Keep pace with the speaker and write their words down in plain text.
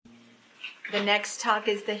The next talk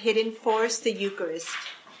is The Hidden Force, the Eucharist.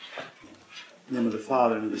 In the name of the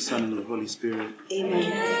Father, and of the Son, and of the Holy Spirit.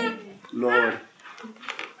 Amen. Lord,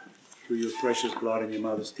 through your precious blood and your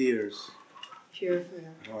mother's tears, purify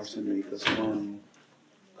our hearts and make us one.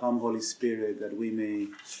 Come, Holy Spirit, that we may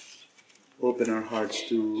open our hearts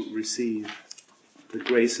to receive the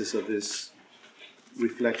graces of this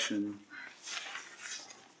reflection,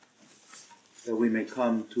 that we may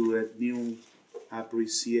come to a new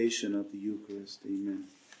appreciation of the Eucharist. Amen.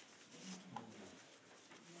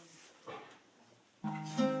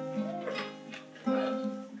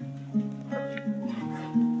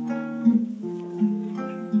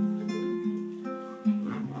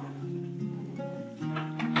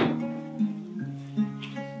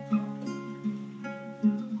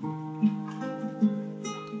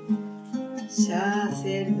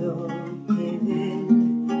 Sacerdote del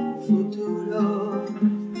futuro,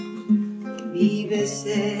 vives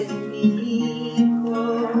en mi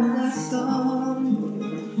corazón,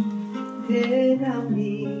 te da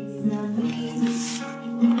vida mis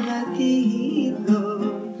latidos,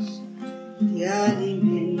 te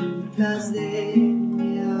alimentas de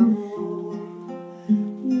mi amor,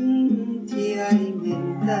 te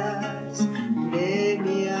alimentas de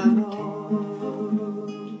mi amor.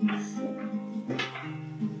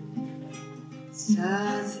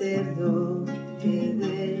 Sacerdote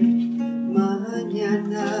de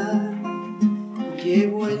mañana,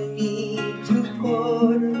 llevo en mí tu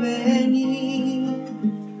porvenir,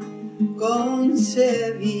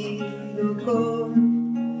 concebido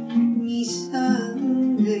con mi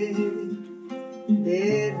sangre,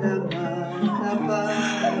 derramada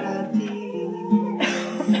para ti,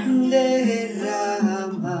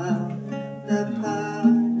 derramada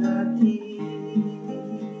para ti.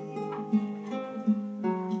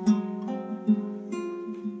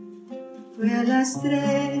 Fue a las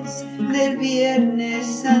 3 del Viernes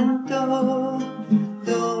Santo,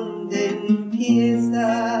 donde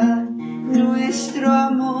empieza nuestro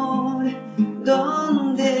amor,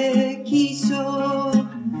 donde quiso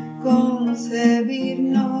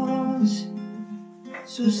concebirnos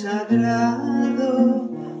su sagrado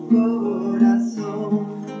corazón.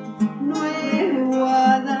 Nuevo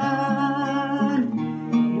Adán,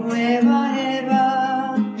 nueva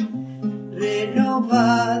Eva,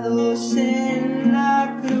 renovados en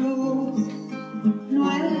la cruz,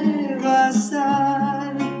 nueva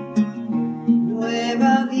sal,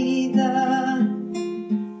 nueva vida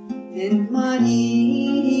en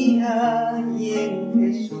María y en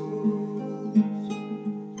Jesús.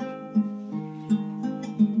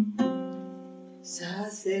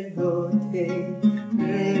 Sacerdote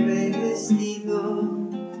revestido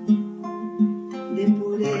de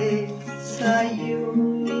pureza y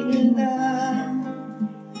humildad,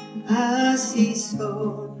 así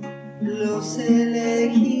son los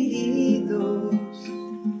elegidos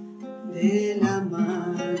de la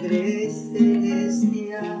Madre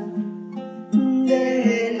Celestial,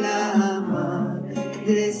 de la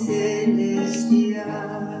Madre Celestial.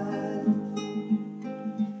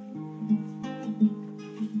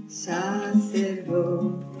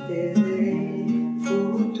 Sacerdote del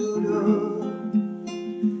futuro,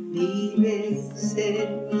 vives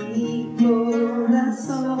en mi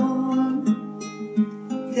corazón,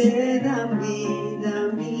 te dan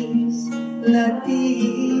vida mis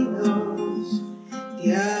latidos,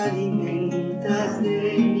 te alimentas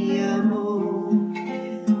de mi amor,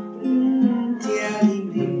 te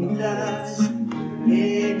alimentas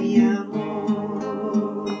de mi amor.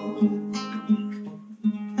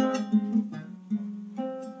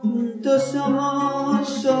 Juntos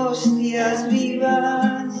somos hostias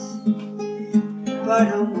vivas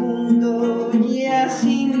para un mundo ya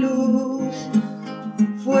sin luz,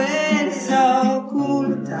 fuerza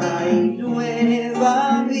oculta y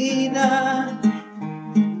nueva vida,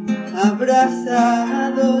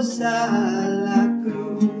 abrazados a la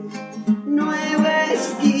cruz, nueva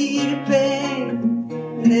estirpe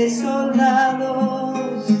de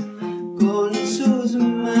soldados con sus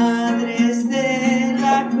madres de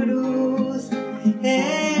la cruz.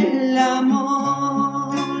 El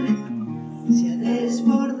amor se ha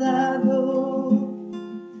desbordado,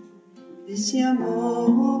 de ese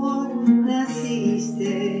amor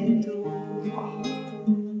naciste tú,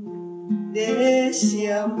 de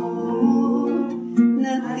ese amor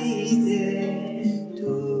naciste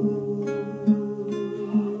tú.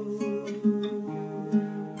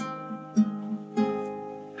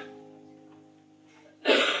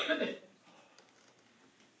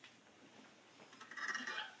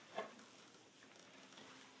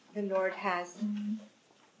 The Lord has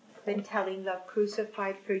been telling Love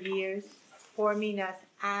Crucified for years, forming us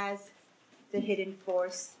as the hidden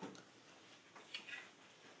force,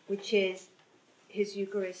 which is his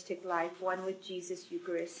Eucharistic life, one with Jesus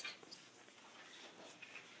Eucharist.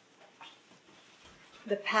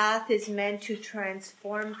 The path is meant to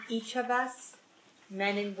transform each of us,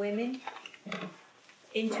 men and women,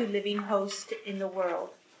 into living hosts in the world.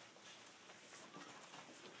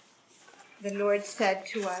 The Lord said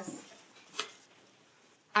to us,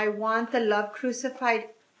 I want the Love Crucified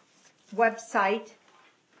website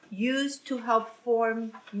used to help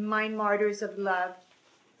form my martyrs of love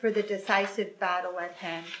for the decisive battle at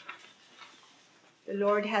hand. The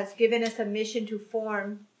Lord has given us a mission to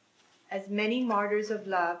form as many martyrs of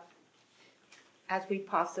love as we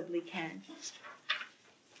possibly can.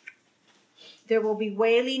 There will be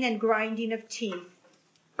wailing and grinding of teeth,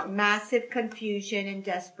 massive confusion and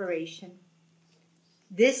desperation.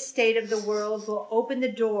 This state of the world will open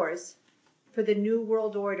the doors for the new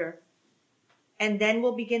world order, and then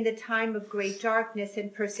will begin the time of great darkness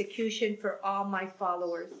and persecution for all my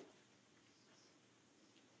followers.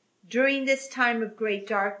 During this time of great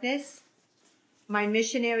darkness, my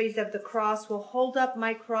missionaries of the cross will hold up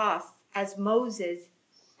my cross as Moses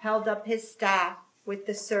held up his staff with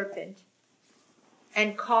the serpent,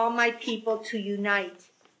 and call my people to unite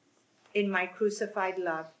in my crucified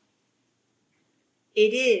love.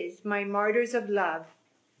 It is my martyrs of love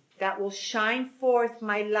that will shine forth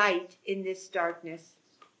my light in this darkness.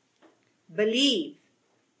 Believe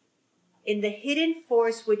in the hidden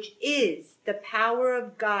force which is the power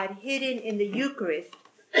of God hidden in the Eucharist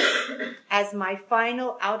as my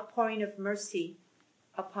final outpouring of mercy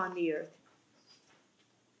upon the earth.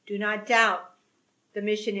 Do not doubt the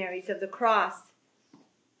missionaries of the cross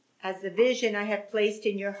as the vision I have placed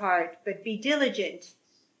in your heart, but be diligent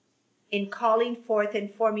in calling forth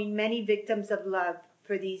and forming many victims of love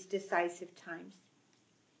for these decisive times.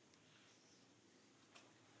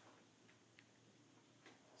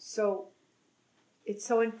 So it's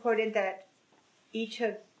so important that each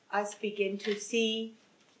of us begin to see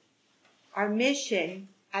our mission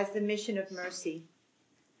as the mission of mercy.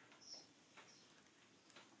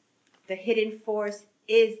 The hidden force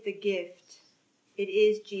is the gift. It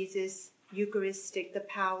is Jesus Eucharistic, the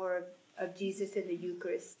power of Jesus in the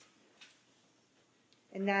Eucharist.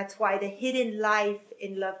 And that's why the hidden life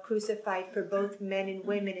in Love Crucified for both men and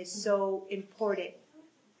women is so important.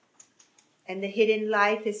 And the hidden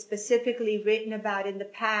life is specifically written about in the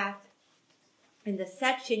path, in the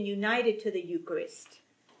section United to the Eucharist.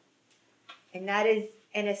 And that is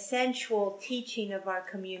an essential teaching of our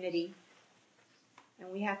community.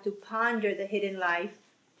 And we have to ponder the hidden life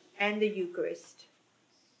and the Eucharist.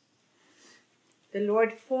 The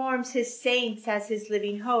Lord forms his saints as his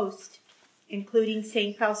living host, including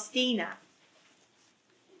Saint Faustina.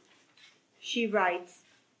 She writes,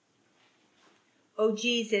 O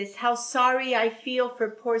Jesus, how sorry I feel for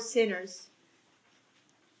poor sinners.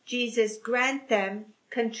 Jesus, grant them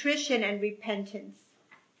contrition and repentance.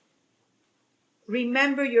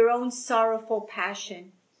 Remember your own sorrowful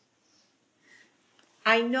passion.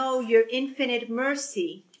 I know your infinite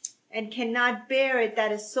mercy and cannot bear it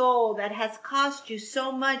that a soul that has cost you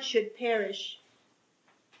so much should perish.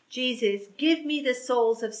 Jesus, give me the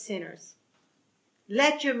souls of sinners.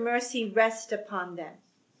 Let your mercy rest upon them.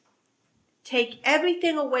 Take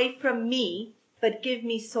everything away from me, but give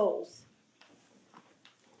me souls.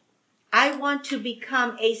 I want to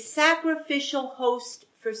become a sacrificial host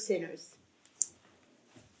for sinners.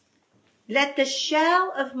 Let the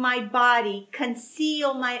shell of my body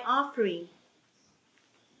conceal my offering,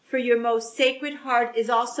 for your most sacred heart is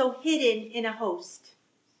also hidden in a host.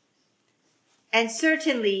 And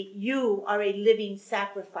certainly you are a living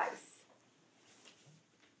sacrifice.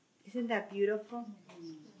 Isn't that beautiful?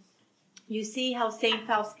 You see how Saint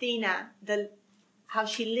Faustina, how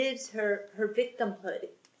she lives her victimhood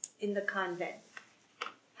in the convent.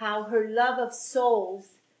 How her love of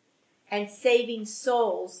souls and saving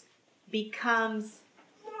souls becomes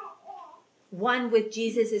one with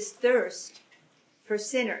Jesus' thirst for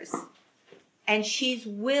sinners. And she's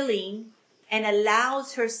willing and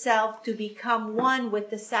allows herself to become one with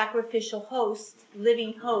the sacrificial host,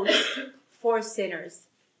 living host for sinners,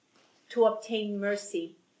 to obtain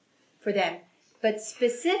mercy for them. But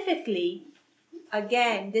specifically,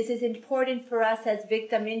 again, this is important for us as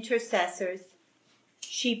victim intercessors.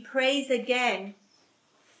 She prays again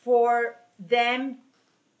for them.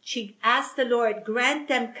 She asks the Lord, grant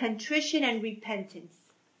them contrition and repentance.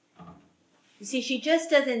 You see, she just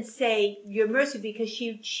doesn't say your mercy because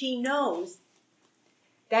she knows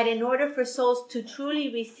that in order for souls to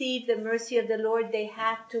truly receive the mercy of the Lord, they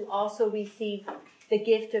have to also receive the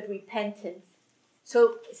gift of repentance.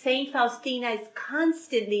 So Saint Faustina is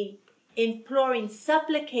constantly imploring,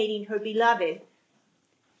 supplicating her beloved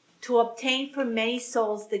to obtain for many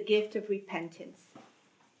souls the gift of repentance.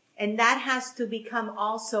 And that has to become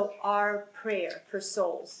also our prayer for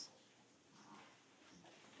souls.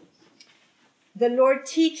 The Lord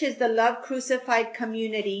teaches the Love Crucified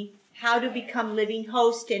community how to become living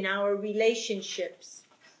hosts in our relationships.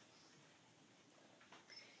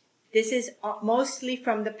 This is mostly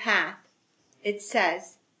from the path. It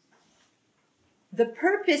says, the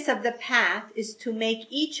purpose of the path is to make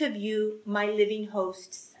each of you my living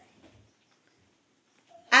hosts.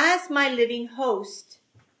 As my living host,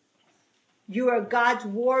 you are God's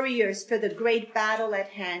warriors for the great battle at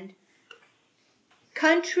hand.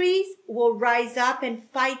 Countries will rise up and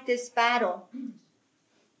fight this battle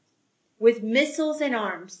with missiles and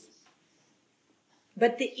arms.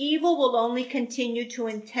 But the evil will only continue to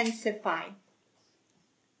intensify.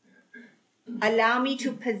 Allow me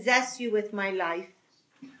to possess you with my life.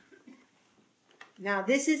 Now,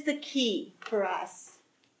 this is the key for us.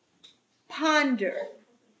 Ponder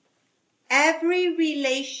every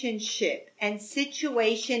relationship and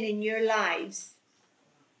situation in your lives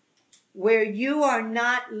where you are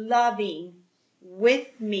not loving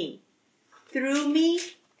with me, through me,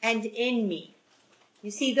 and in me.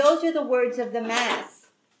 You see, those are the words of the Mass.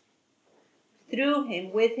 Through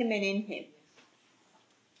him, with him, and in him.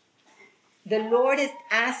 The Lord is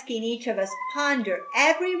asking each of us, ponder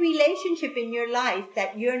every relationship in your life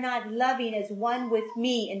that you're not loving as one with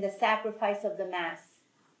me in the sacrifice of the Mass.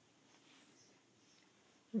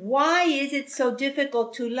 Why is it so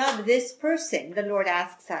difficult to love this person, the Lord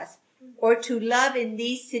asks us, or to love in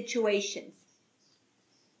these situations?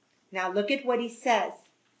 Now look at what he says.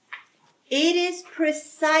 It is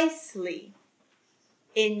precisely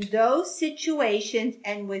in those situations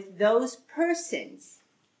and with those persons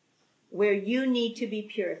where you need to be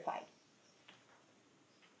purified.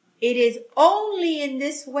 It is only in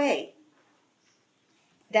this way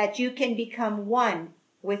that you can become one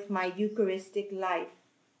with my Eucharistic life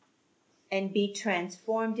and be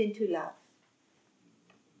transformed into love.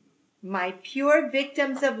 My pure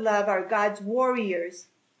victims of love are God's warriors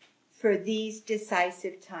for these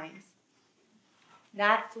decisive times.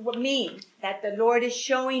 That's what means that the Lord is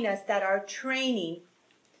showing us that our training,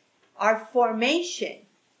 our formation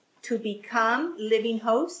to become living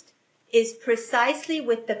host is precisely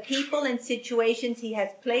with the people and situations he has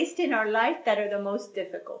placed in our life that are the most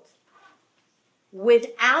difficult.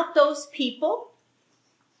 Without those people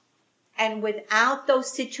and without those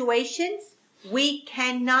situations, we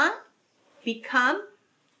cannot become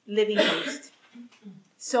living host.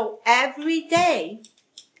 So every day,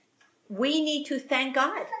 we need to thank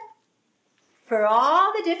God for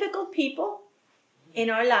all the difficult people in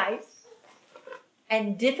our lives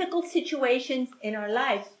and difficult situations in our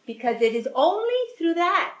lives, because it is only through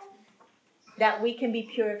that we can be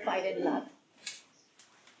purified in love.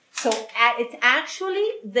 So it's actually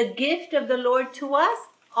the gift of the Lord to us,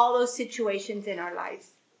 all those situations in our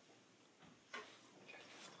lives.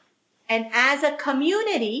 And as a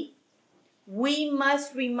community, we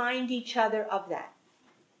must remind each other of that.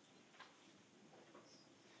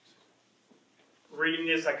 Reading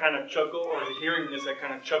this, I kind of chuckle, or hearing this, I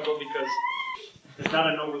kind of chuckle because it's not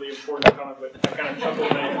an overly important comment, but I kind of chuckle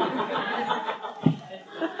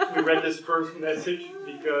when we read this first message,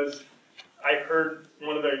 because I heard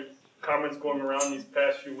one of the comments going around these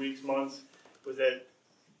past few weeks, months, was that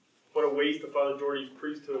what a waste of Father Jordy's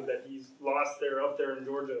priesthood, that he's lost there, up there in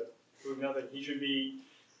Georgia, doing nothing. He should be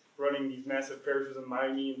running these massive parishes in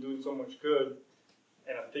Miami and doing so much good.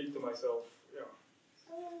 And I think to myself,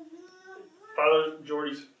 Father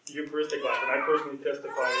Jordy's Eucharistic life, and I personally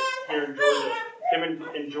testify here in Georgia, him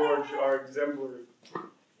and George are exemplary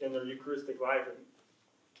in their Eucharistic life. And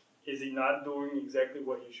is he not doing exactly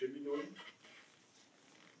what he should be doing?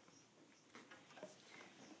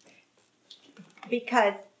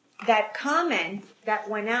 Because that comment that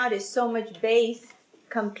went out is so much based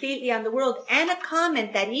completely on the world, and a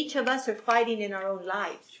comment that each of us are fighting in our own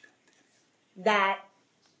lives. That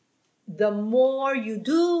the more you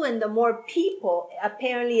do and the more people,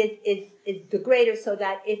 apparently is the greater, so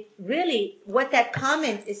that it really, what that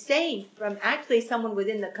comment is saying from actually someone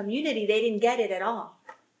within the community, they didn't get it at all.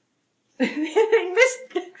 They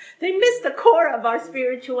missed the core of our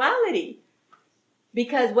spirituality.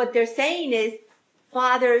 Because what they're saying is,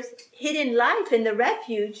 Father's hidden life in the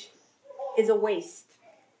refuge is a waste.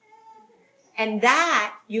 And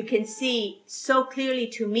that, you can see so clearly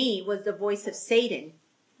to me, was the voice of Satan.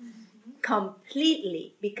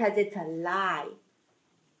 Completely, because it's a lie.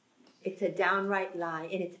 It's a downright lie.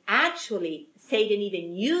 And it's actually, Satan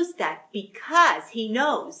even used that because he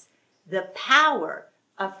knows the power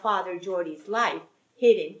of Father Jordy's life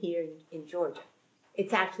hidden here in Georgia.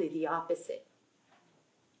 It's actually the opposite.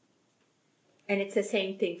 And it's the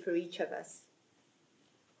same thing for each of us.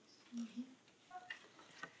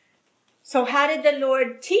 So how did the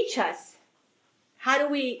Lord teach us? How do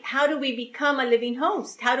we become a living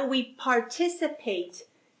host? How do we participate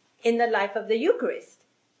in the life of the Eucharist?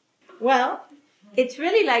 Well, it's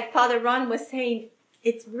really like Father Ron was saying,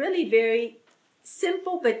 it's really very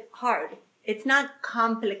simple but hard. It's not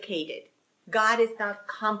complicated. God is not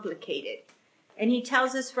complicated. And he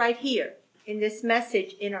tells us right here in this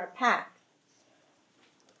message in our path.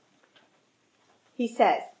 He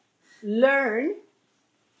says, learn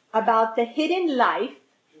about the hidden life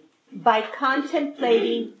by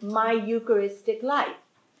contemplating my Eucharistic life.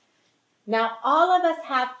 Now, all of us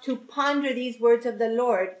have to ponder these words of the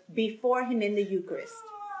Lord before him in the Eucharist.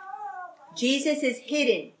 Jesus is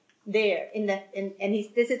hidden there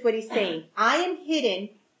this is what he's saying. I am hidden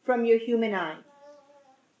from your human eye,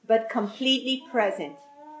 but completely present.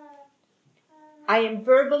 I am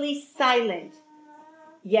verbally silent,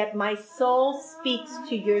 yet my soul speaks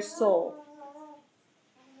to your soul.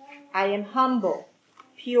 I am humble,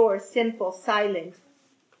 pure, simple, silent,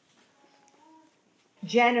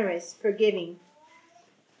 generous, forgiving,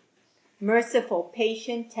 merciful,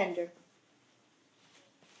 patient, tender.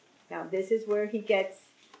 Now this is where he gets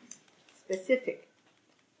specific.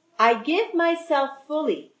 I give myself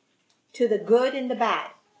fully to the good and the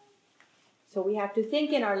bad. So we have to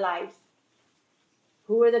think in our lives,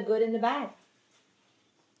 who are the good and the bad?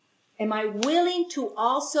 Am I willing to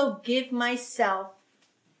also give myself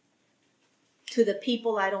to the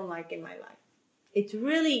people I don't like in my life? It's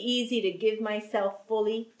really easy to give myself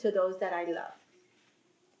fully to those that I love.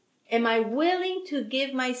 Am I willing to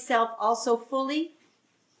give myself also fully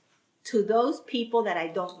to those people that I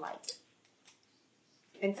don't like?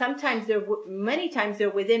 And many times they're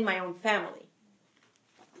within my own family.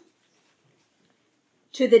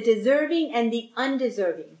 To the deserving and the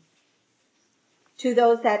undeserving. To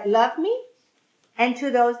those that love me and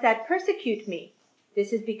to those that persecute me.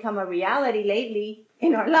 This has become a reality lately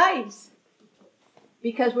in our lives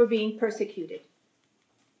because we're being persecuted.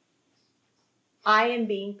 I am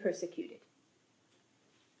being persecuted.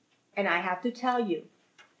 And I have to tell you,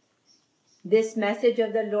 this message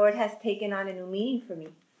of the Lord has taken on a new meaning for me.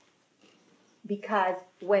 Because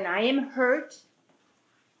when I am hurt,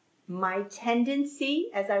 my tendency,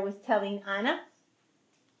 as I was telling Anna,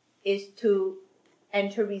 is to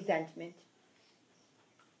enter resentment.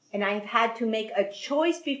 And I've had to make a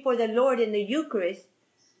choice before the Lord in the Eucharist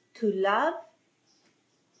to love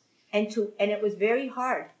and it was very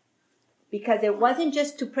hard. Because it wasn't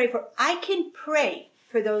just to pray for, I can pray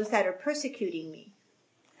for those that are persecuting me.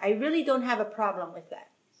 I really don't have a problem with that.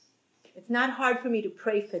 It's not hard for me to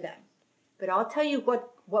pray for them. But I'll tell you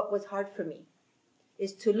what was hard for me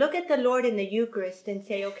is to look at the Lord in the Eucharist and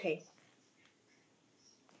say, okay,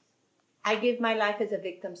 I give my life as a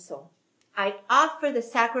victim soul. I offer the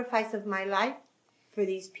sacrifice of my life for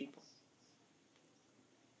these people.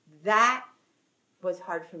 That was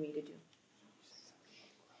hard for me to do.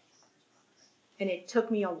 And it took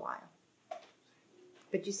me a while.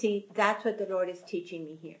 But you see, that's what the Lord is teaching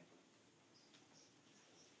me here.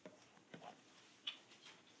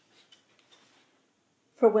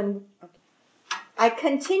 For when I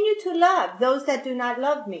continue to love those that do not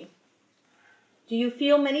love me. Do you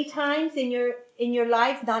feel many times in your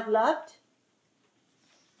life not loved?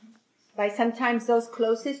 By sometimes those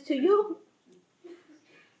closest to you?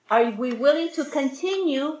 Are we willing to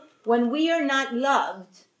continue when we are not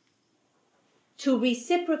loved to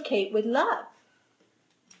reciprocate with love?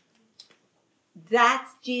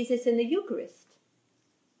 That's Jesus in the Eucharist.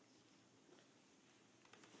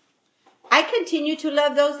 I continue to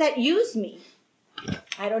love those that use me.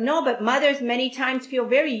 I don't know, but mothers many times feel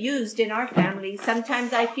very used in our family.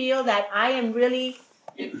 Sometimes I feel that I am really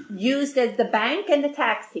used as the bank and the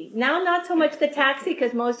taxi. Now, not so much the taxi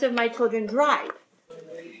because most of my children drive.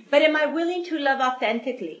 But am I willing to love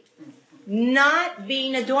authentically? Not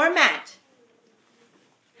being a doormat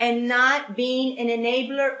and not being an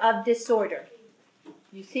enabler of disorder.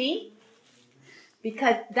 You see?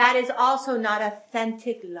 Because that is also not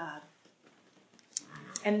authentic love.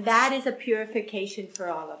 And that is a purification for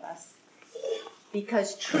all of us.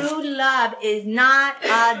 Because true love is not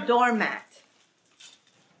a doormat.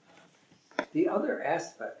 The other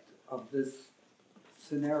aspect of this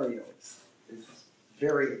scenario is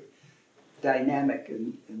very dynamic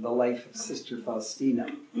in the life of Sister Faustina.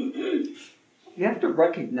 You have to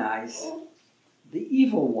recognize the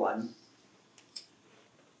evil one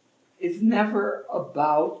is never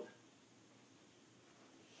about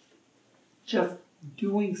just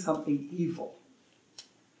doing something evil,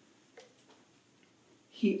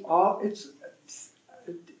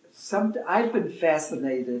 I've been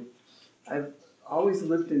fascinated. I've always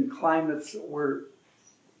lived in climates where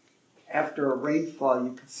after a rainfall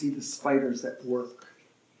you can see the spiders at work.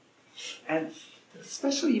 And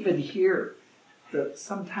especially even here,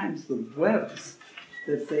 sometimes the webs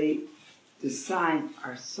that they design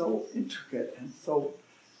are so intricate and so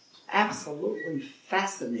absolutely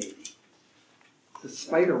fascinating, the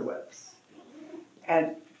spider webs.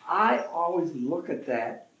 And I always look at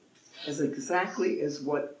that as exactly as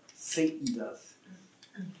what Satan does.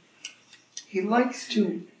 He likes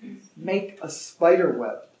to make a spider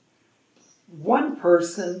web. One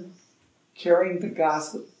person carrying the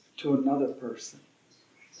gossip to another person.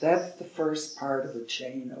 That's the first part of the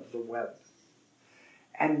chain of the web.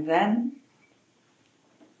 And then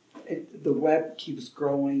the web keeps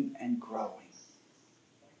growing and growing.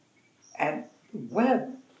 And the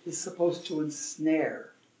web is supposed to ensnare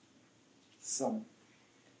some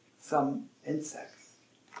insects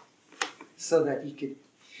so that he could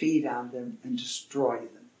feed on them and destroy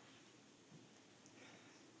them.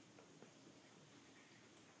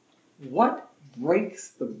 What breaks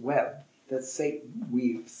the web that Satan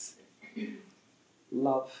weaves?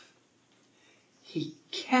 Love. He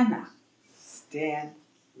cannot stand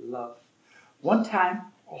love. One time,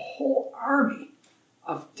 a whole army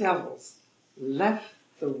of devils left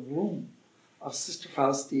the room of Sister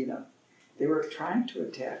Faustina. They were trying to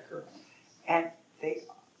attack her, and they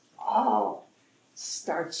all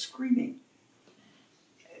start screaming,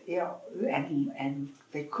 and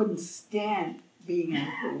they couldn't stand being in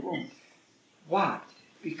her room. Why?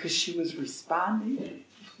 Because she was responding with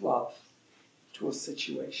love to a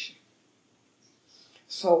situation.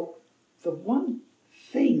 So the one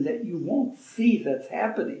thing that you won't see that's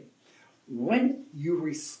happening when you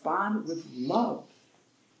respond with love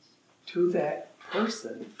to that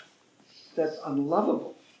person that's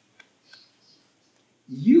unlovable,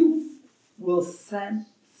 you will send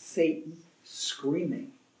Satan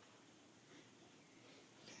screaming.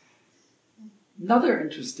 Another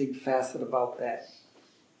interesting facet about that,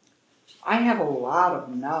 I have a lot of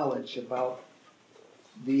knowledge about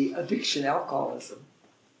the addiction alcoholism,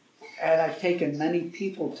 and I've taken many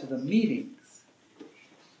people to the meetings.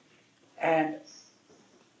 And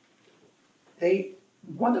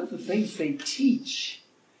one of the things they teach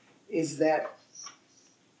is that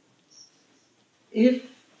if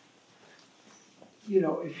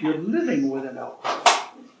you're living with an alcoholic,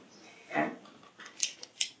 and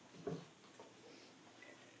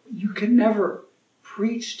you can never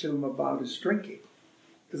preach to him about his drinking,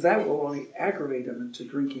 because that will only aggravate him into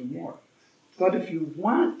drinking more. But if you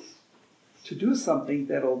want to do something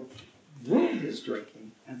that'll ruin his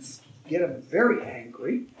drinking and get him very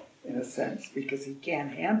angry, in a sense, because he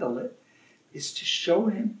can't handle it, is to show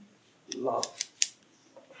him love.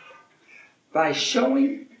 By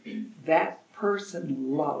showing that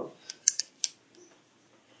person love,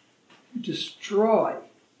 you destroy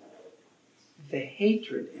the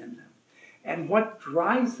hatred in them. And what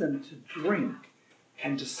drives them to drink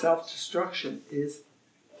and to self-destruction is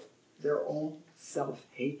their own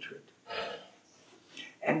self-hatred.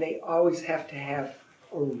 And they always have to have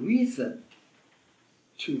a reason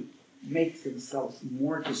to make themselves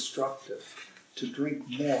more destructive, to drink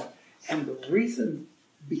more. And the reason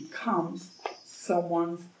becomes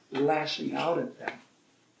someone's lashing out at them.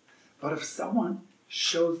 But if someone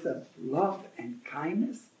shows them love and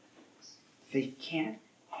kindness, they can't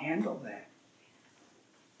handle that.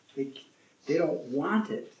 They don't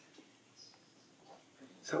want it.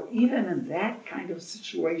 So even in that kind of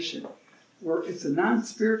situation, where it's a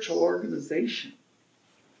non-spiritual organization,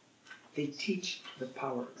 they teach the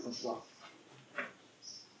power of love.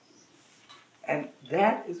 And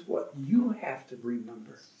that is what you have to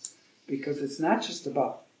remember. Because it's not just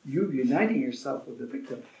about you uniting yourself with the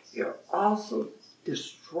victim. You're also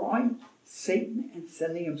destroying Satan and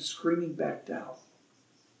sending him screaming back down.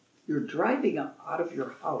 You're driving him out of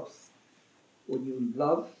your house when you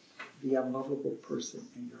love the unlovable person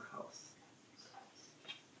in your house.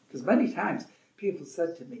 Because many times people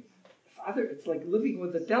said to me, Father, it's like living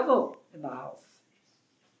with the devil in the house.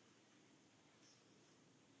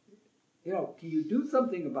 Can you do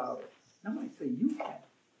something about it? And I might say, you can.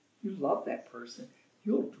 You love that person.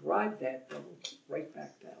 You'll drive that devil right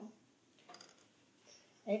back down.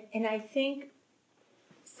 And I think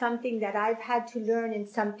something that I've had to learn, and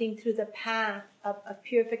something through the path of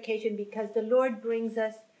purification, because the Lord brings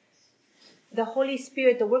us the Holy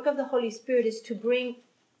Spirit. The work of the Holy Spirit is to bring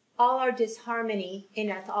all our disharmony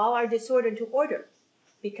in us, all our disorder into order,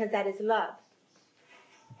 because that is love.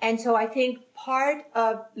 And so I think part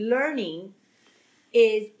of learning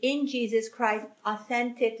is in Jesus Christ,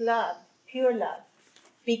 authentic love, pure love.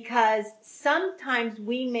 Because sometimes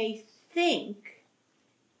we may think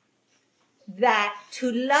that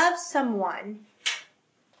to love someone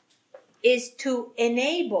is to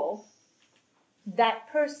enable that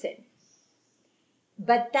person.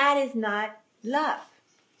 But that is not love.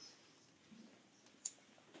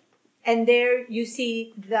 And there you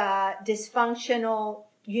see the dysfunctional,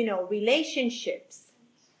 relationships.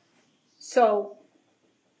 So,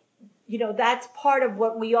 that's part of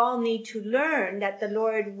what we all need to learn, that the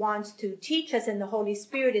Lord wants to teach us, and the Holy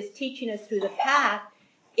Spirit is teaching us through the path,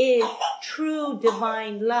 is true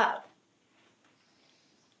divine love.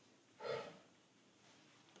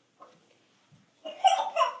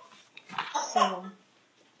 So,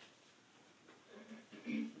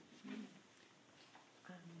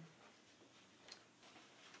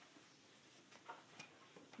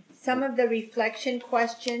 some of the reflection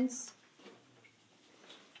questions.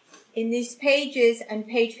 In these pages, and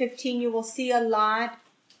page 15, you will see a lot.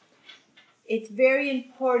 It's very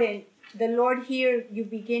important. The Lord here, you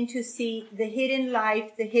begin to see the hidden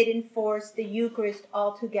life, the hidden force, the Eucharist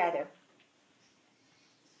all together.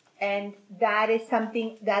 And that is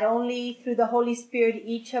something that only through the Holy Spirit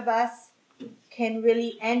each of us can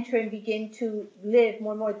really enter and begin to live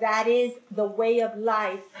more and more. That is the way of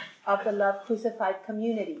life of the Love Crucified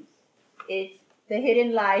community. It's the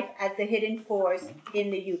hidden life as the hidden force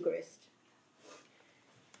in the Eucharist.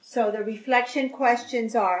 So the reflection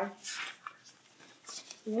questions are,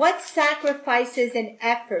 what sacrifices and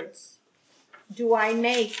efforts do I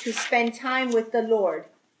make to spend time with the Lord?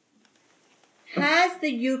 Has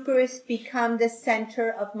the Eucharist become the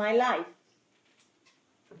center of my life?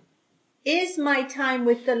 Is my time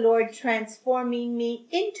with the Lord transforming me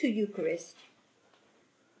into Eucharist,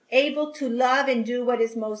 able to love and do what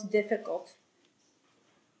is most difficult?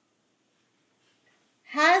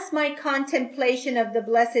 Has my contemplation of the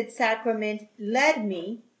Blessed Sacrament led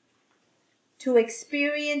me to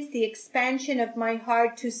experience the expansion of my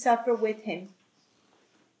heart to suffer with Him?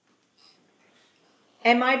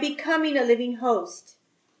 Am I becoming a living host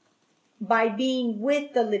by being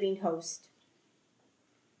with the living host?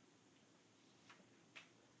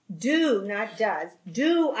 Do, not does,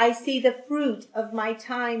 do I see the fruit of my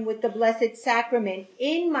time with the Blessed Sacrament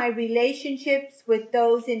in my relationships with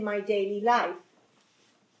those in my daily life?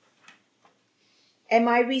 Am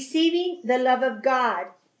I receiving the love of God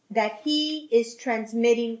that He is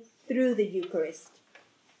transmitting through the Eucharist?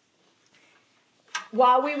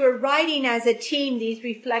 While we were writing as a team these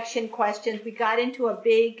reflection questions, we got into a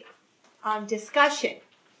big discussion.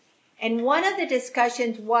 And one of the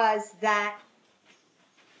discussions was that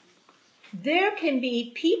there can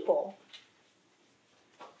be people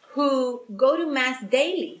who go to Mass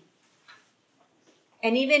daily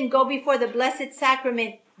and even go before the Blessed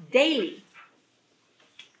Sacrament daily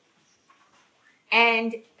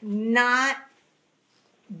and not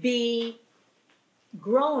be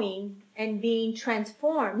growing and being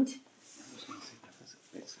transformed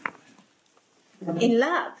in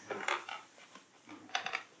love.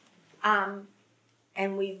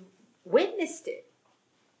 And we've witnessed it.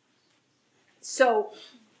 So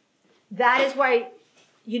that is why,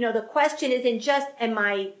 the question isn't just, am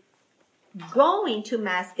I going to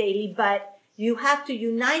Mass daily, but you have to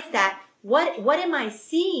unite that. What am I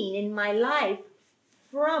seeing in my life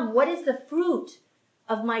from? What is the fruit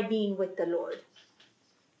of my being with the Lord?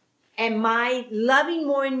 Am I loving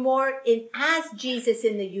more and more as Jesus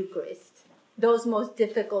in the Eucharist? Those most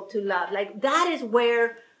difficult to love. Like, that is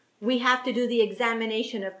where we have to do the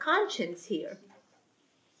examination of conscience here.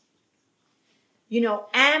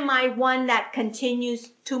 Am I one that continues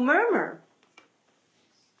to murmur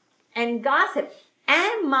and gossip?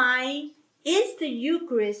 Is the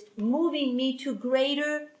Eucharist moving me to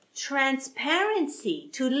greater transparency,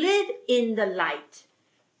 to live in the light?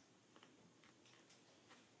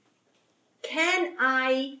 Can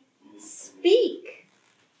I speak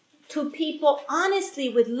to people honestly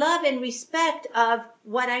with love and respect of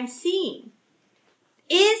what I'm seeing?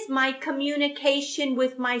 Is my communication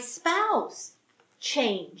with my spouse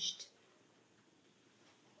changed?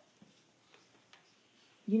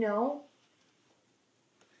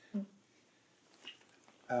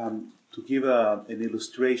 To give an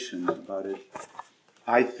illustration about it,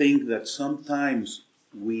 I think that sometimes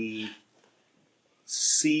we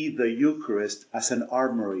see the Eucharist as an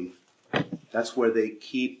armory. That's where they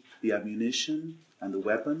keep the ammunition and the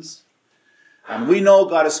weapons. And we know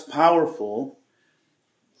God is powerful,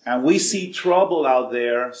 and we see trouble out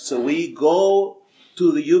there, so we go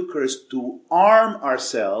to the Eucharist to arm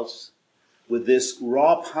ourselves with this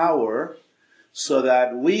raw power so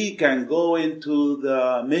that we can go into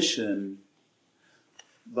the mission.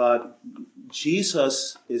 But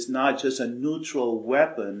Jesus is not just a neutral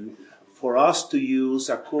weapon for us to use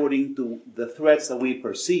according to the threats that we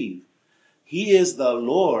perceive. He is the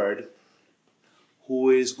Lord who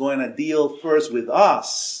is going to deal first with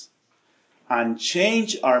us and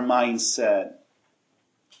change our mindset.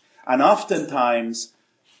 And oftentimes,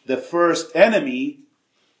 the first enemy,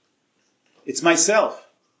 it's myself.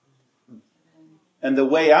 And the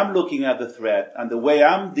way I'm looking at the threat and the way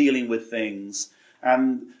I'm dealing with things.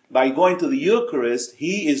 And by going to the Eucharist,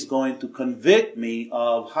 He is going to convict me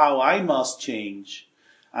of how I must change.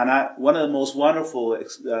 And one of the most wonderful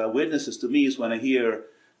witnesses to me is when I hear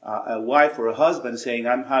a wife or a husband saying,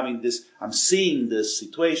 I'm seeing this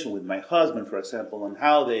situation with my husband, for example, and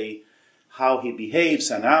how he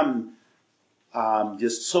behaves, and I'm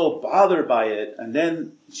just so bothered by it. And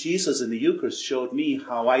then Jesus in the Eucharist showed me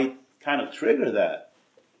how I kind of trigger that.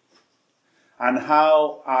 And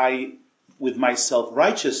how with my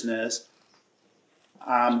self-righteousness,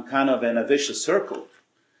 I'm kind of in a vicious circle.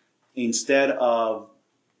 Instead of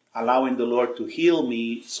allowing the Lord to heal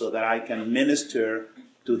me so that I can minister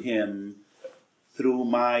to Him through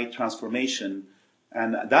my transformation.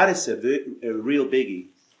 And that is a real biggie.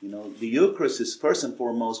 The Eucharist is first and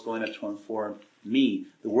foremost going to transform me.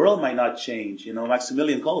 The world might not change.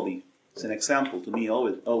 Maximilian Kolbe is an example to me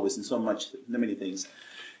always in so many things.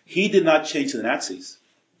 He did not change the Nazis.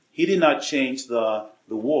 He did not change the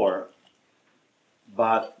war,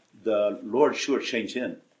 but the Lord sure changed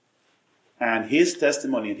him. And his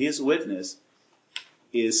testimony and his witness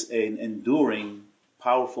is an enduring,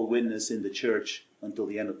 powerful witness in the church until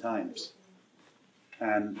the end of times.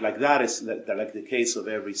 And like that is like the case of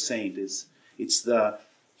every saint. It's the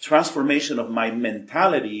transformation of my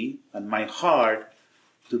mentality and my heart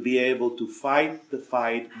to be able to fight the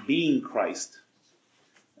fight being Christ.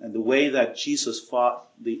 And the way that Jesus fought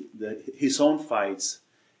his own fights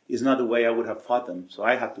is not the way I would have fought them. So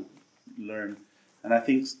I have to learn. And I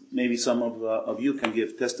think maybe some of you can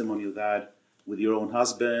give testimony of that with your own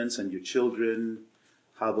husbands and your children,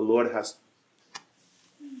 how the Lord has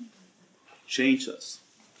changed us.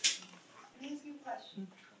 Can I ask you a question?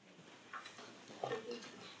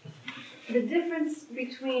 The difference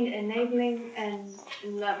between enabling and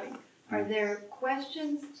loving. Are there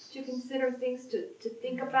questions to consider, things to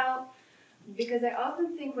think about? Because I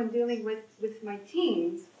often think when dealing with my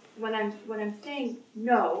teens, when I'm saying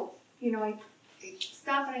no, I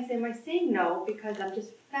stop and I say, am I saying no because I'm just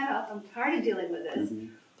fed up, I'm tired of dealing with this? Mm-hmm.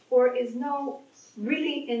 Or is no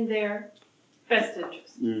really in their best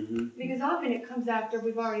interest? Mm-hmm. Because often it comes after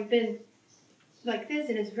we've already been like this,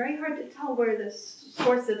 and it's very hard to tell where the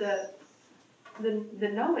source of the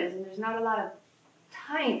no is, and there's not a lot of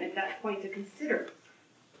time at that point to consider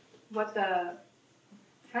what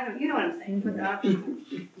you know what I'm saying, what the option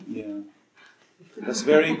is. Yeah. That's a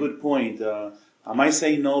very good point. Am I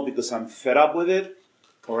saying no because I'm fed up with it?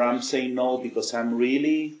 Or I'm saying no because I'm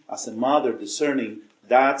really, as a mother, discerning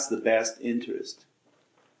that's the best interest.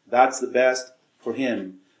 That's the best for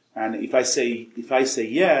him. And if I say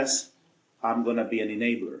yes, I'm going to be an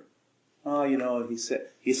enabler.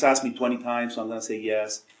 He's asked me 20 times, so I'm going to say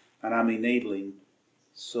yes, and I'm enabling.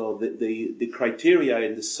 So the criteria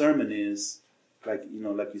in the sermon is, like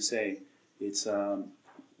you say, it's, am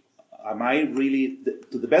I really,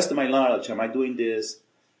 to the best of my knowledge, am I doing this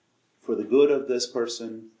for the good of this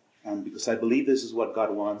person and because I believe this is what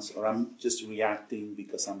God wants, or I'm just reacting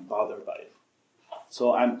because I'm bothered by it?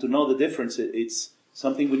 So to know the difference, it's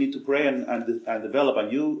something we need to pray and develop,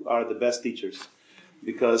 and you are the best teachers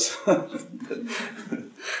because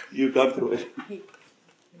you've gone through it.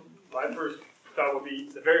 My first thought would be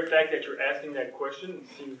the very fact that you're asking that question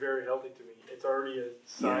seems very healthy to me. It's already a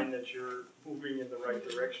sign that you're moving in the right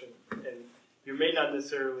direction. And you may not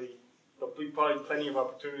necessarily, but probably plenty of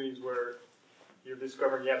opportunities where you're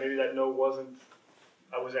discovering, maybe that no wasn't,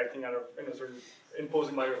 I was acting out of, in a certain,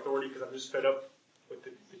 imposing my authority because I'm just fed up with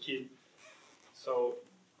the kid. So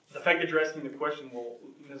the fact that you're asking the question will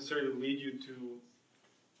necessarily lead you to,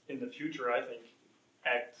 in the future, I think,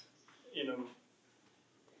 act in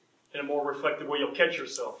a more reflective way. You'll catch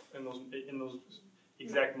yourself in those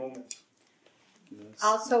exact moments. Yes.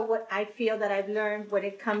 Also, what I feel that I've learned when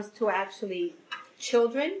it comes to actually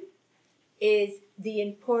children is the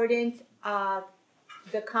importance of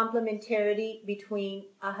the complementarity between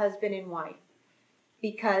a husband and wife.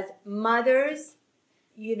 Because mothers,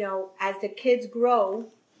 as the kids grow,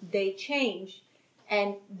 they change.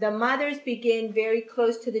 And the mothers begin very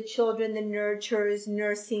close to the children, the nurturers,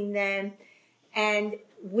 nursing them. And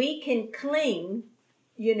we can cling,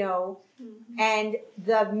 And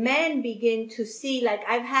the men begin to see, like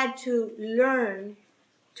I've had to learn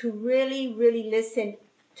to really, really listen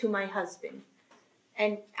to my husband.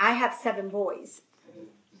 And I have 7 boys.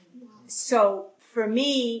 So for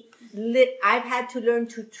me, I've had to learn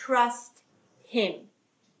to trust him.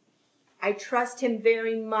 I trust him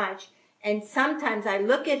very much. And sometimes I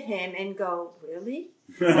look at him and go, really?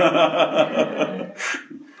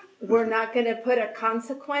 We're not going to put a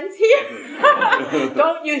consequence here?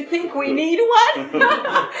 Don't you think we need one?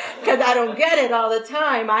 Because I don't get it all the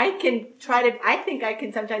time. I think I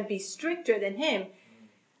can sometimes be stricter than him.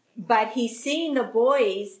 But he's seeing the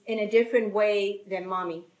boys in a different way than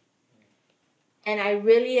mommy. And I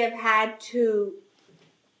really have had to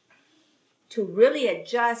really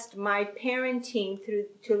adjust my parenting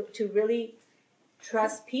to really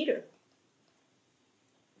trust Peter.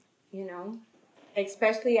 You know,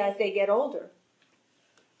 especially as they get older.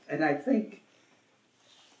 And I think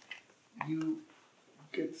you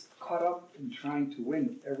get caught up in trying to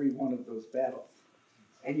win every one of those battles.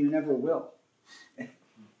 And you never will.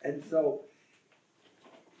 And so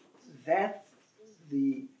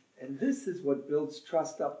and this is what builds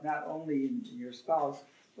trust up not only in your spouse,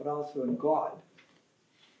 but also in God.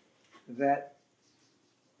 That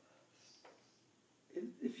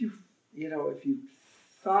if you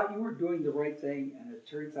thought you were doing the right thing and it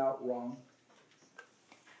turns out wrong,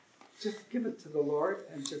 just give it to the Lord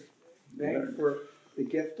and just beg for the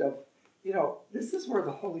gift of, this is where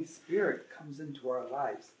the Holy Spirit comes into our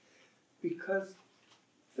lives. Because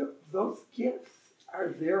those gifts are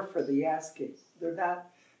there for the asking. They're not,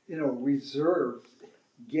 reserved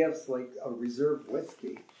gifts like a reserved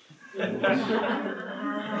whiskey. I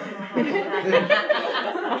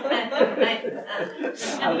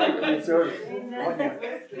like reserved.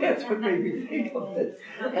 That's what made me think of this.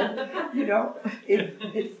 And,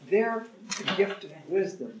 it's there, the gift of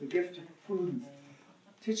wisdom, the gift of prudence,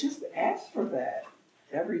 to just ask for that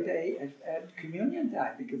every day at communion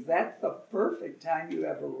time, because that's the perfect time you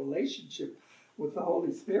have a relationship with the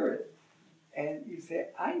Holy Spirit. And you say,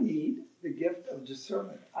 I need the gift of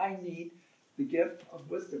discernment. I need the gift of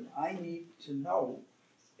wisdom. I need to know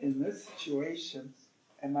in this situation,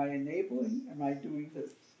 am I enabling? Am I doing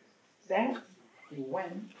this? That's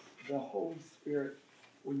when the Holy Spirit,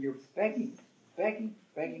 when you're begging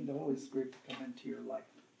the Holy Spirit to come into your life.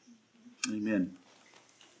 Amen.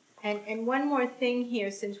 And one more thing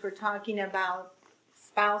here, since we're talking about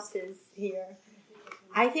spouses here.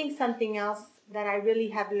 I think something else that I really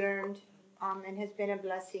have learned and has been a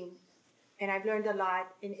blessing, and I've learned a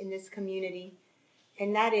lot in this community,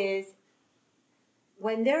 and that is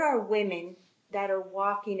when there are women that are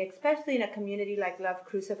walking, especially in a community like Love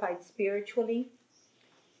Crucified spiritually,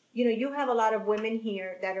 you have a lot of women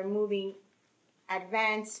here that are moving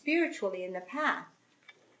advanced spiritually in the path.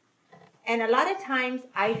 And a lot of times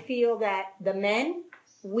I feel that the men,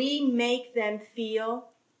 we make them feel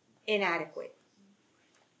inadequate.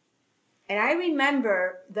 And I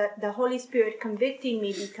remember the Holy Spirit convicting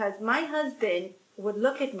me because my husband would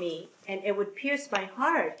look at me and it would pierce my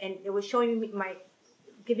heart, and it was showing me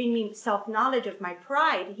giving me self-knowledge of my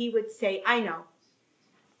pride. He would say, I know,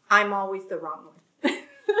 I'm always the wrong one.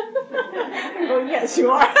 Oh, yes, you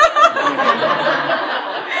are.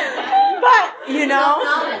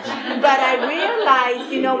 But I realized,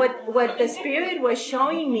 what the Spirit was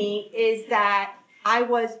showing me is that I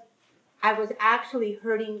was actually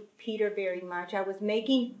hurting Peter very much.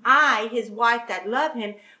 His wife that loved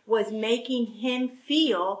him, was making him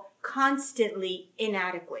feel constantly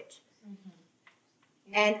inadequate. Mm-hmm.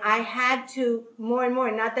 And I had to, more and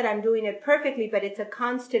more, not that I'm doing it perfectly, but it's a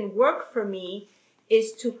constant work for me,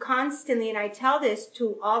 is to constantly, and I tell this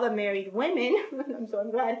to all the married women,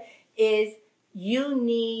 I'm glad, is you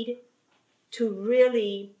need to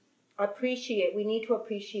really we need to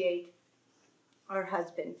appreciate our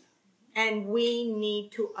husbands. And we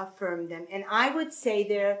need to affirm them. And I would say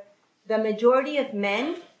the majority of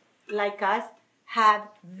men like us have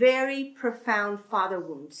very profound father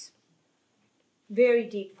wounds. Very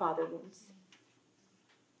deep father wounds.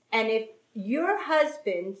 And if your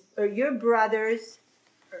husbands or your brothers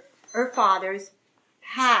or fathers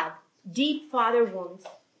have deep father wounds,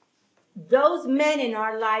 those men in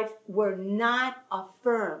our life were not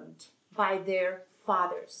affirmed by their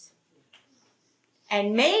fathers.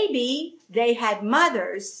 And maybe they had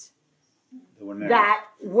mothers that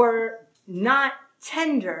were not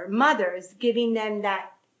tender mothers, giving them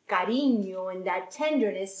that cariño and that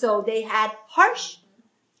tenderness. So they had harsh,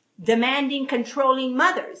 demanding, controlling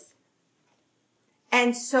mothers.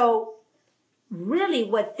 And so really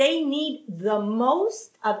what they need the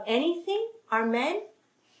most of anything, our men,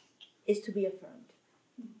 is to be affirmed.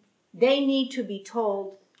 They need to be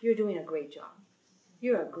told, you're doing a great job.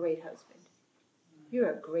 You're a great husband. You're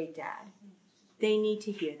a great dad. They need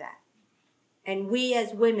to hear that. And we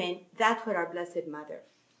as women, that's what our Blessed Mother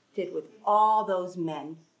did with all those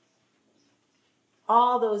men.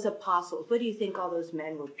 All those apostles. What do you think all those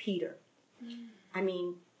men were? Peter. I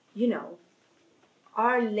mean,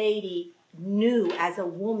 Our Lady knew as a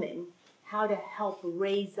woman how to help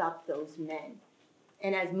raise up those men.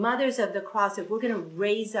 And as mothers of the cross, if we're going to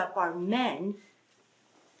raise up our men,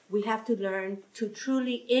 we have to learn to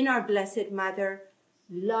truly, in our Blessed Mother,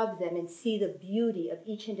 love them and see the beauty of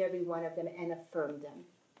each and every one of them and affirm them.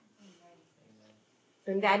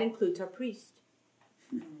 And that includes our priests.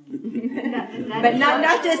 But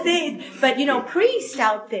not just these, but priests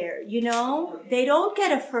out there, they don't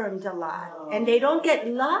get affirmed a lot, and they don't get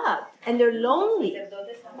loved, and they're lonely.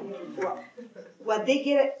 What they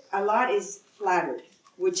get a lot is flattered,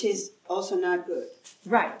 which is also not good.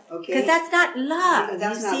 Right. Okay. Because that's not love. Because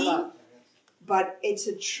that's not love. But it's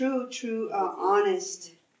a true,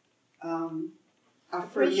 honest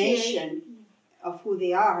affirmation of who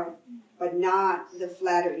they are, but not the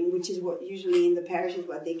flattering, which is what usually in the parishes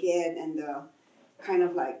what they get, and the kind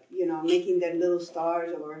of like, making them little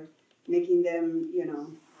stars or making them,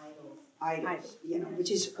 idols,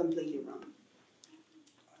 which is completely wrong.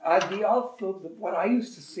 What I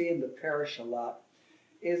used to see in the parish a lot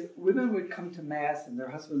is women would come to Mass and their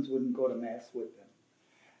husbands wouldn't go to Mass with them.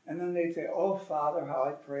 And then they'd say, "Oh, Father, how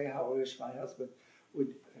I pray, how I wish my husband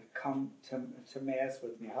would come to Mass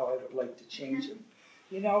with me, how I would like to change him."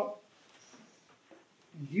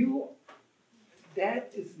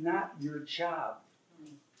 That is not your job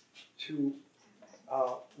to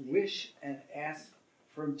wish and ask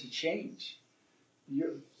for him to change.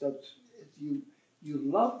 You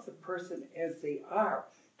love the person as they are.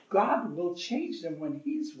 God will change them when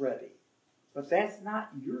he's ready. But that's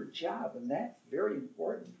not your job, and that's very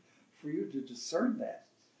important for you to discern that.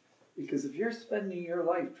 Because if you're spending your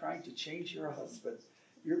life trying to change your husband,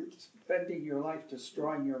 you're spending your life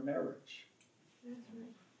destroying your marriage. That's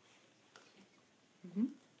right. Mm-hmm.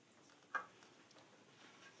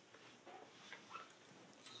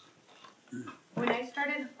 When I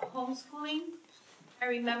started homeschooling, I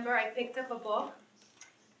remember I picked up a book.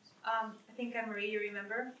 I think Anne-Marie, you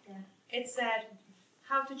remember? Yeah. It said,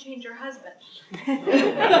 "How to Change Your Husband."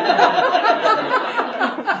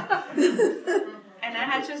 And I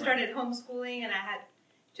had just started homeschooling, and I had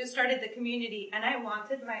just started the community, and I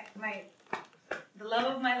wanted the love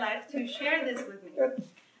of my life to share this with me.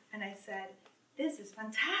 And I said, "This is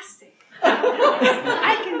fantastic.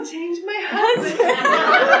 I can change my husband."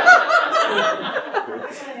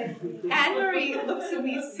 Anne-Marie looks at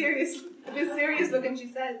me with a serious look, and she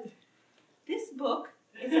said, "This book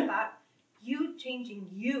is about you changing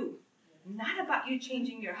you, not about you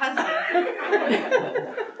changing your husband." I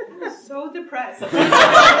was so depressed. What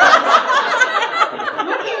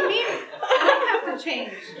do you mean I have to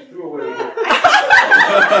change?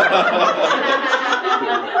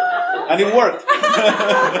 And it worked.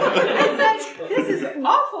 I said, "This is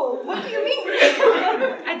awful. What do you mean?"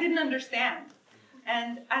 I didn't understand.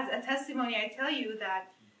 And as a testimony, I tell you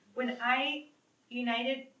that when I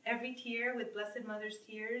united every tear with Blessed Mother's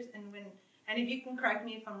tears, and if you can correct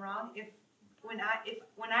me if I'm wrong, when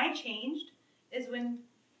I changed is when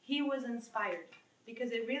he was inspired,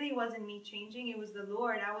 because it really wasn't me changing, it was the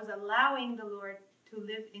Lord. I was allowing the Lord to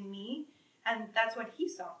live in me, and that's what he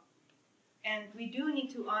saw. And we do need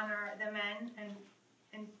to honor the men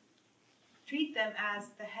and treat them as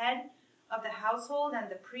the head of the household and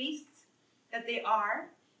the priests that they are.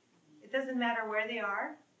 It doesn't matter where they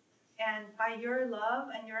are. And by your love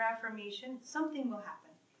and your affirmation, something will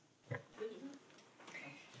happen.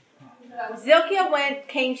 Zilkia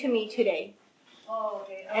came to me today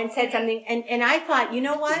and said something, and I thought, you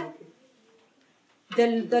know what?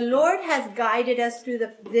 The Lord has guided us through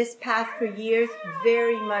this path for years,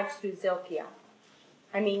 very much through Zilkia.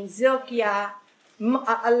 I mean, Zilkia,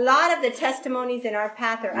 a lot of the testimonies in our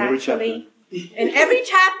path are actually, in every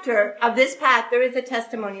chapter of this path, there is a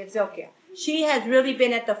testimony of Zilkia. She has really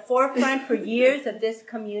been at the forefront for years of this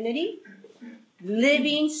community,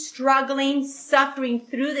 living, struggling, suffering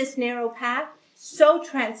through this narrow path, so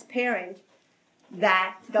transparent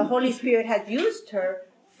that the Holy Spirit has used her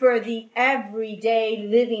for the everyday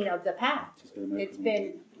living of the path. It's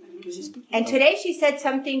been, and today she said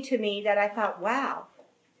something to me that I thought, wow,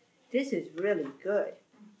 this is really good.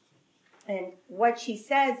 And what she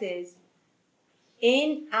says is,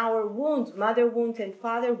 in our wounds, mother wounds and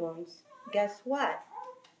father wounds, guess what?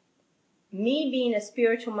 Me being a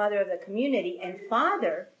spiritual mother of the community and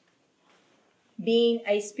father, being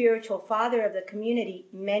a spiritual father of the community,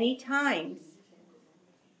 many times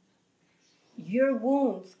your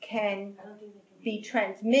wounds can be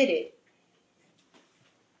transmitted,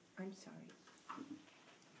 I'm sorry,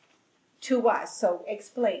 to us. So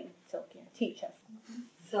explain, Sylvia, teach us.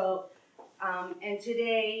 So, and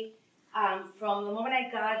today, from the moment I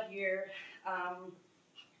got here,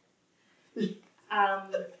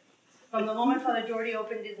 from the moment Father Jordi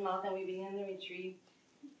opened his mouth and we began the retreat,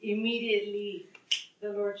 immediately the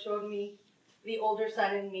Lord showed me the older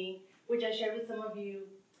son in me, which I shared with some of you,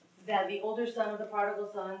 that the older son of the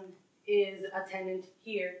prodigal son is a tenant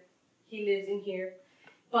here. He lives in here.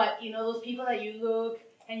 But, you know, those people that you look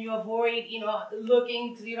and you avoid, you know,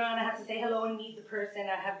 looking because you don't want to have to say hello and meet the person.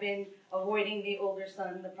 I have been avoiding the older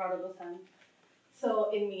son, the prodigal son.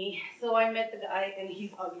 So in me, so I met the guy and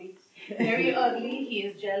he's ugly, very ugly. He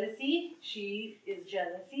is jealousy. She is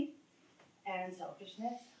jealousy and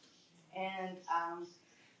selfishness. And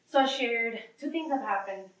so I shared 2 things have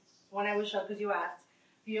happened when I was shocked because you asked.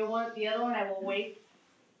 The other one, I will wait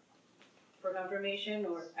for confirmation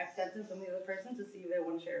or acceptance from the other person to see if they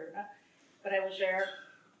want to share or not. But I will share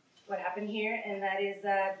what happened here, and that is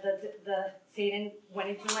that the Satan went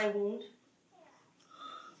into my wound.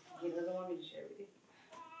 He doesn't want me to share with you.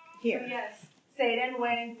 Here. So yes, Satan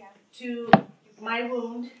went to my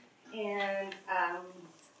wound and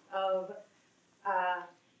of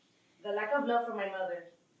the lack of love for my mother.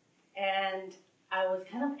 And I was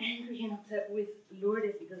kind of angry and upset with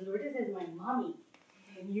Lourdes because Lourdes is my mommy.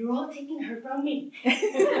 And you're all taking her from me.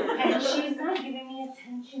 And she's not giving me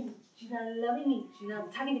attention. She's not loving me. She's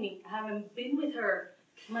not talking to me. I haven't been with her,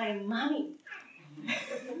 my mommy.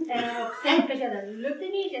 And I'm upset because she hasn't looked at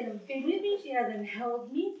me. She hasn't been with me. She hasn't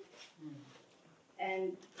held me.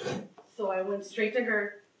 And so I went straight to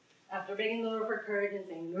her after begging the Lord for courage and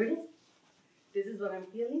saying, Lourdes, this is what I'm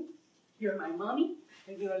feeling. You're my mommy.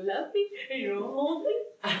 And you don't love me. And you don't hold me.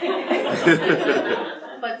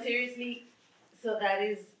 But seriously, so that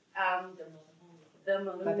is the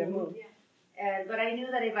mother moon. And but I knew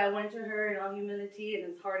that if I went to her in all humility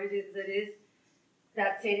and as hard as it is,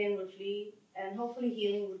 that Satan would flee and hopefully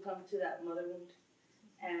healing would come to that mother wound.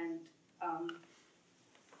 And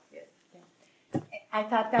yes. I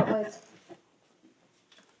thought that was,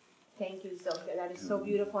 thank you, Sophia. That is so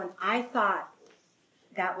beautiful. And I thought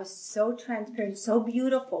that was so transparent, so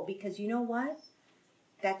beautiful, because you know what?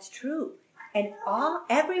 That's true. And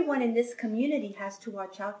everyone in this community has to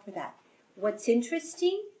watch out for that. What's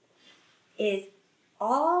interesting is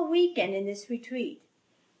all weekend in this retreat,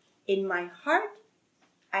 in my heart,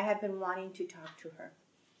 I have been wanting to talk to her.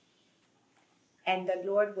 And the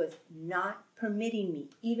Lord was not permitting me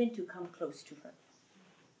even to come close to her.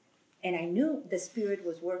 And I knew the Spirit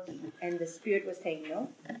was working. And the Spirit was saying, no,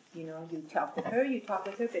 you know, you talk with her,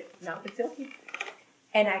 but not with Sylvia.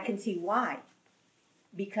 And I can see why.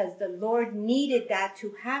 Because the Lord needed that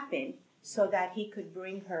to happen so that he could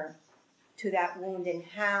bring her to that wound and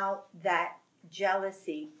how that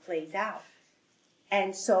jealousy plays out.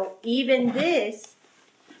 And so even this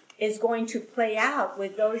is going to play out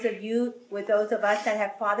with those of us that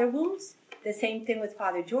have father wounds, the same thing with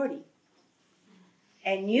Father Jordi.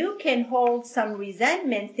 And you can hold some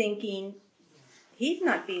resentment thinking, he's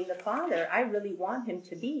not being the father I really want him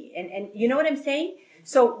to be. And you know what I'm saying?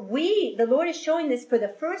 So the Lord is showing this for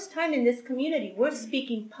the first time in this community. We're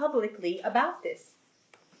speaking publicly about this.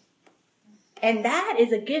 And that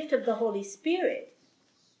is a gift of the Holy Spirit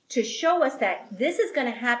to show us that this is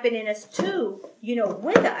going to happen in us too, you know,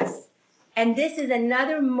 with us. And this is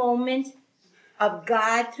another moment of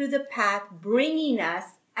God through the path, bringing us,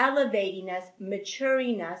 elevating us,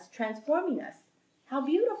 maturing us, transforming us. How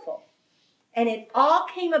beautiful. And it all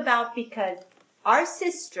came about because our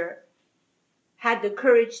sister had the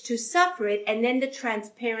courage to suffer it and then the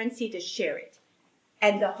transparency to share it.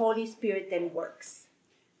 And the Holy Spirit then works,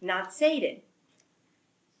 not Satan.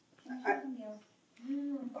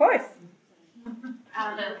 Of course.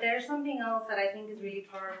 But there's something else that I think is really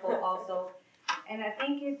powerful also. And I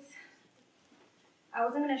think I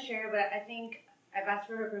wasn't going to share, but I think I've asked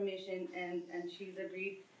for her permission and she's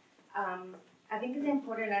agreed. I think it's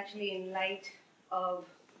important actually in light of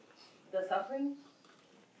the suffering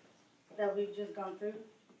that we've just gone through.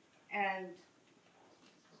 And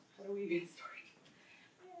how do we even start?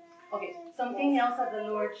 Okay, something else that the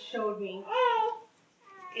Lord showed me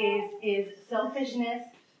is selfishness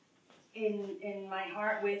in my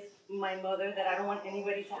heart with my mother that I don't want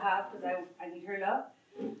anybody to have because I need her love.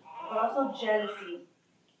 But also jealousy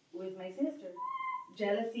with my sister.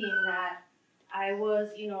 Jealousy in that I was,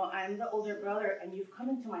 you know, I'm the older brother and you've come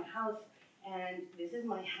into my house and this is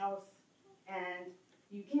my house and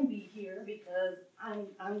you can be here because I'm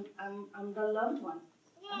the loved one.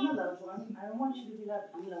 I'm the loved one. I don't want you to be loved.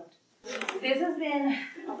 I'm loved. This has been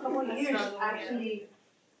a couple of years, actually,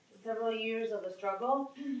 several years of a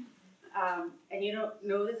struggle. And you don't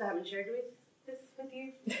know this, I haven't shared this with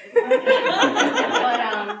you. But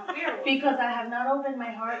because I have not opened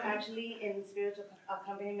my heart actually in spiritual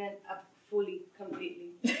accompaniment fully,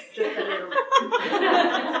 completely. Just a little.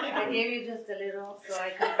 I gave you just a little, so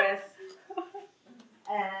I confess.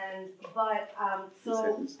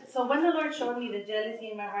 So when the Lord showed me the jealousy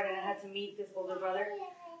in my heart and I had to meet this older brother,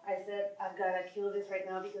 I said, I've got to kill this right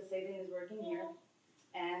now because Satan is working here.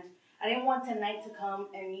 And I didn't want tonight to come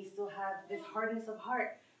and me still have this hardness of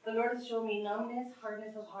heart. The Lord has shown me numbness,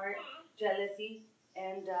 hardness of heart, jealousy,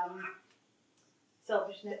 and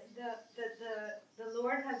selfishness. The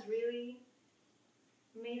Lord has really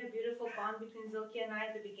made a beautiful bond between Zilkia and I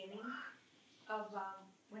at the beginning of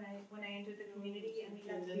when I entered the community, and we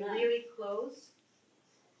got to be really close.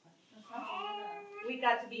 We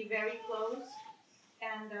got to be very close,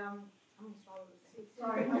 and I'm gonna swallow this.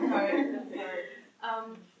 Sorry.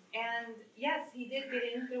 And yes, he did get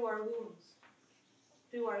in through our wounds.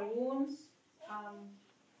 Through our wounds,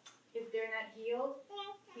 if they're not healed,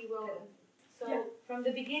 he will. So from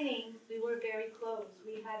the beginning, we were very close.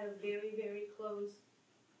 We had a very, very close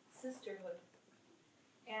sisterhood.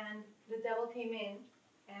 And the devil came in,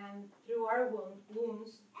 and through our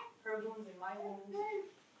wounds, her wounds and my wounds,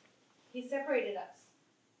 he separated us.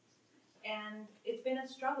 And it's been a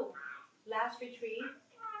struggle. Last retreat,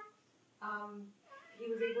 he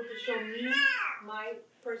was able to show me my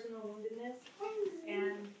personal woundedness,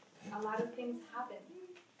 and a lot of things happened.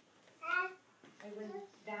 I went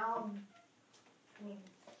down, it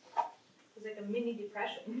was like a mini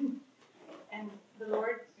depression. And the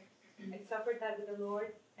Lord, I suffered that with the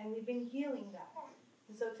Lord, and we've been healing that.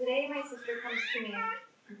 And so today my sister comes to me,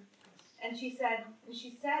 and she said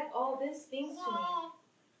all these things to me.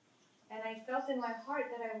 And I felt in my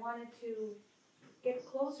heart that I wanted to get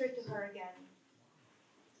closer to her again.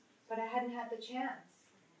 But I hadn't had the chance.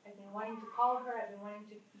 I've been wanting to call her, I've been wanting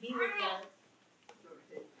to be with her,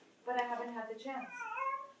 but I haven't had the chance.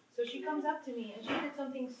 So she comes up to me and she did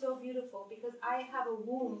something so beautiful, because I have a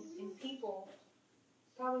wound in people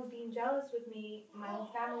probably being jealous with me, my own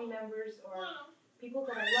family members or people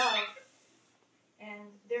that I love, and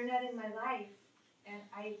they're not in my life, and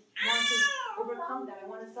I want to overcome that. I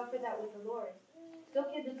want to suffer that with the Lord.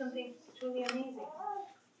 Zilkia did something truly amazing.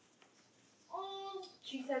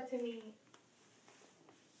 She said to me,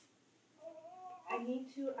 I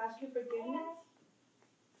need to ask you forgiveness,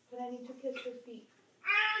 but I need to kiss your feet.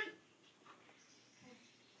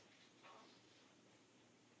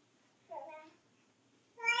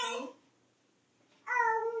 Okay?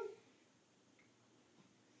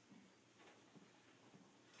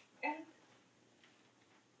 And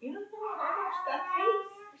you don't know how much that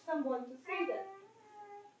takes for someone to say that.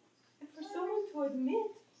 And for someone to admit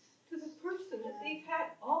to the person that they've had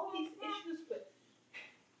all these issues with,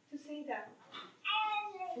 to say that.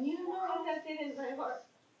 And you don't know what that did in my heart.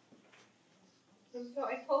 And so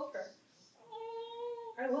I told her,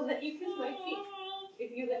 I will let you kiss my feet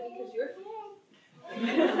if you let me kiss your feet.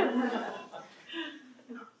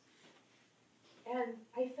 And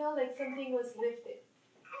I felt like something was lifted.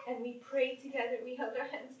 And we prayed together, we held our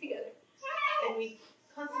hands together. And we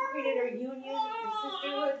consecrated our union, our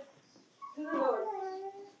sisterhood to the Lord.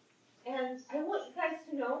 And I want you guys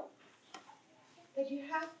to know that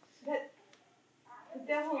that the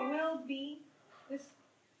devil will be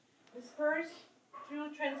dispersed through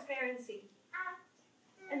transparency.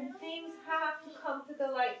 And things have to come to the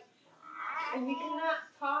light. And we cannot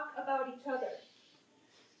talk about each other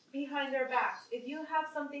behind our backs. If you have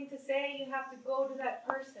something to say, you have to go to that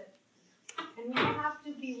person. And we have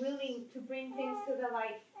to be willing to bring things to the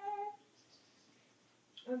light.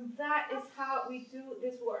 And that is how we do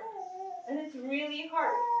this work. And it's really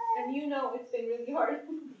hard. And you know it's been really hard.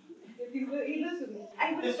 If you listen to me.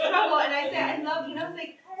 I would struggle, and I say, I love, it's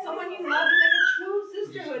like someone you love is like a true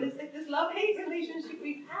sisterhood. It's like this love-hate relationship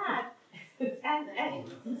we've had. And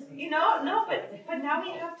but now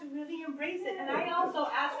we have to really embrace it. And I also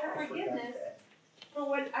ask for forgiveness for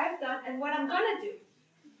what I've done and what I'm going to do.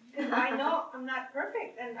 Because I know I'm not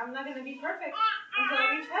perfect, and I'm not going to be perfect until I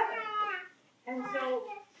reach heaven. And so,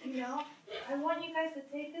 I want you guys to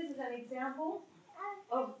take this as an example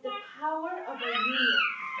of the power of our union,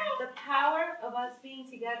 the power of us being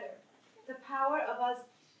together, the power of us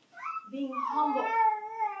being humble,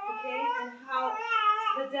 okay? And how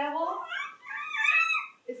the devil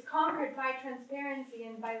is conquered by transparency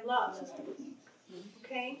and by love,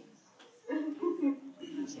 okay?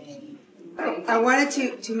 I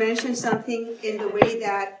wanted to mention something in the way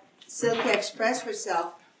that Sylvia expressed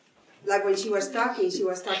herself. Like when she was talking,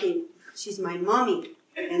 she's my mommy.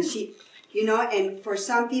 And she, and for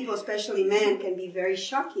some people, especially men, can be very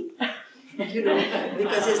shocking,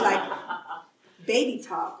 because it's like baby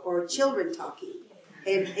talk or children talking.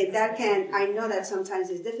 And that I know that sometimes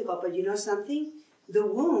is difficult, but you know something? The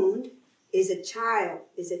wound is a child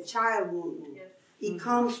wound. Yes. It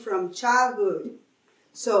comes from childhood.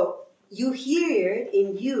 So you hear it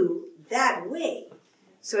in you that way.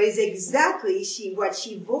 So it's exactly what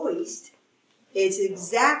she voiced. It's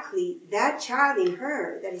exactly that child in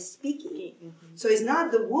her that is speaking. Mm-hmm. So it's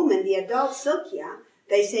not the woman, the adult Sylvia,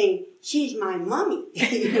 that is saying, she's my mommy.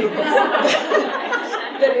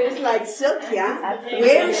 But it's like Sylvia,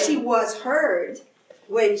 where she was heard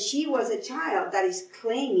when she was a child, that is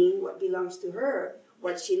claiming what belongs to her,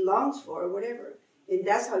 what she longs for, whatever. And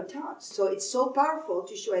that's how it talks. So it's so powerful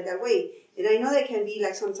to show it that way. And I know that can be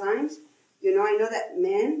like sometimes, I know that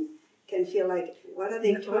men can feel like, what are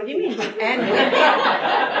they talking What do you mean? about? And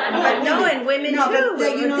women. and women too.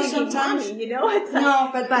 But sometimes,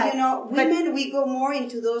 women, we go more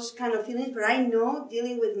into those kind of feelings, but I know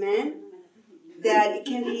dealing with men, that it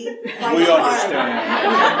can be quite we hard. Understand.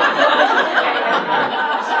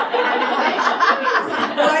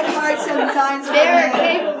 Quite hard sometimes. They're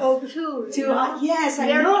capable too. Yes, I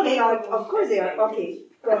know they are. Of course they are. Okay,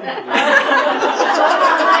 go ahead.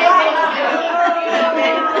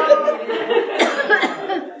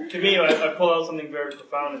 To me, I pull out something very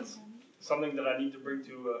profound. It's something that I need to bring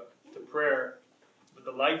to prayer. But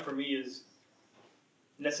the light for me is,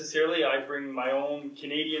 necessarily I bring my own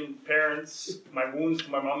Canadian parents, my wounds to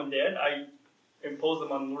my mom and dad. I impose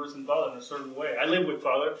them on Lourdes and Father in a certain way. I live with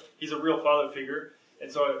Father. He's a real father figure.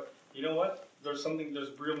 And so, you know what? There's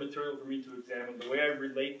real material for me to examine. The way I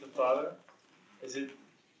relate to Father,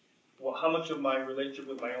 how much of my relationship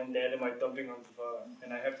with my own dad am I dumping onto Father?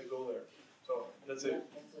 And I have to go there. So, that's it.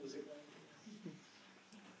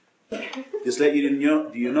 Just let you know,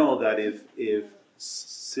 do you know that if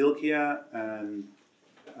Sylvia and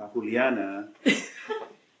Juliana,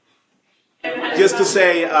 just to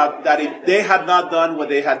say that if they had not done what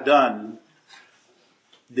they had done,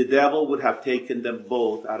 the devil would have taken them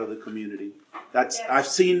both out of the community. I've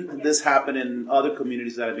seen this happen in other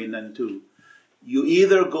communities that I've been in too. You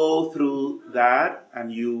either go through that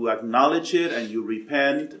and you acknowledge it and you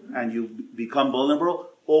repent and you become vulnerable,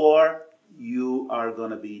 or you are going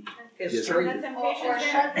to be Is there, or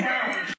shut down.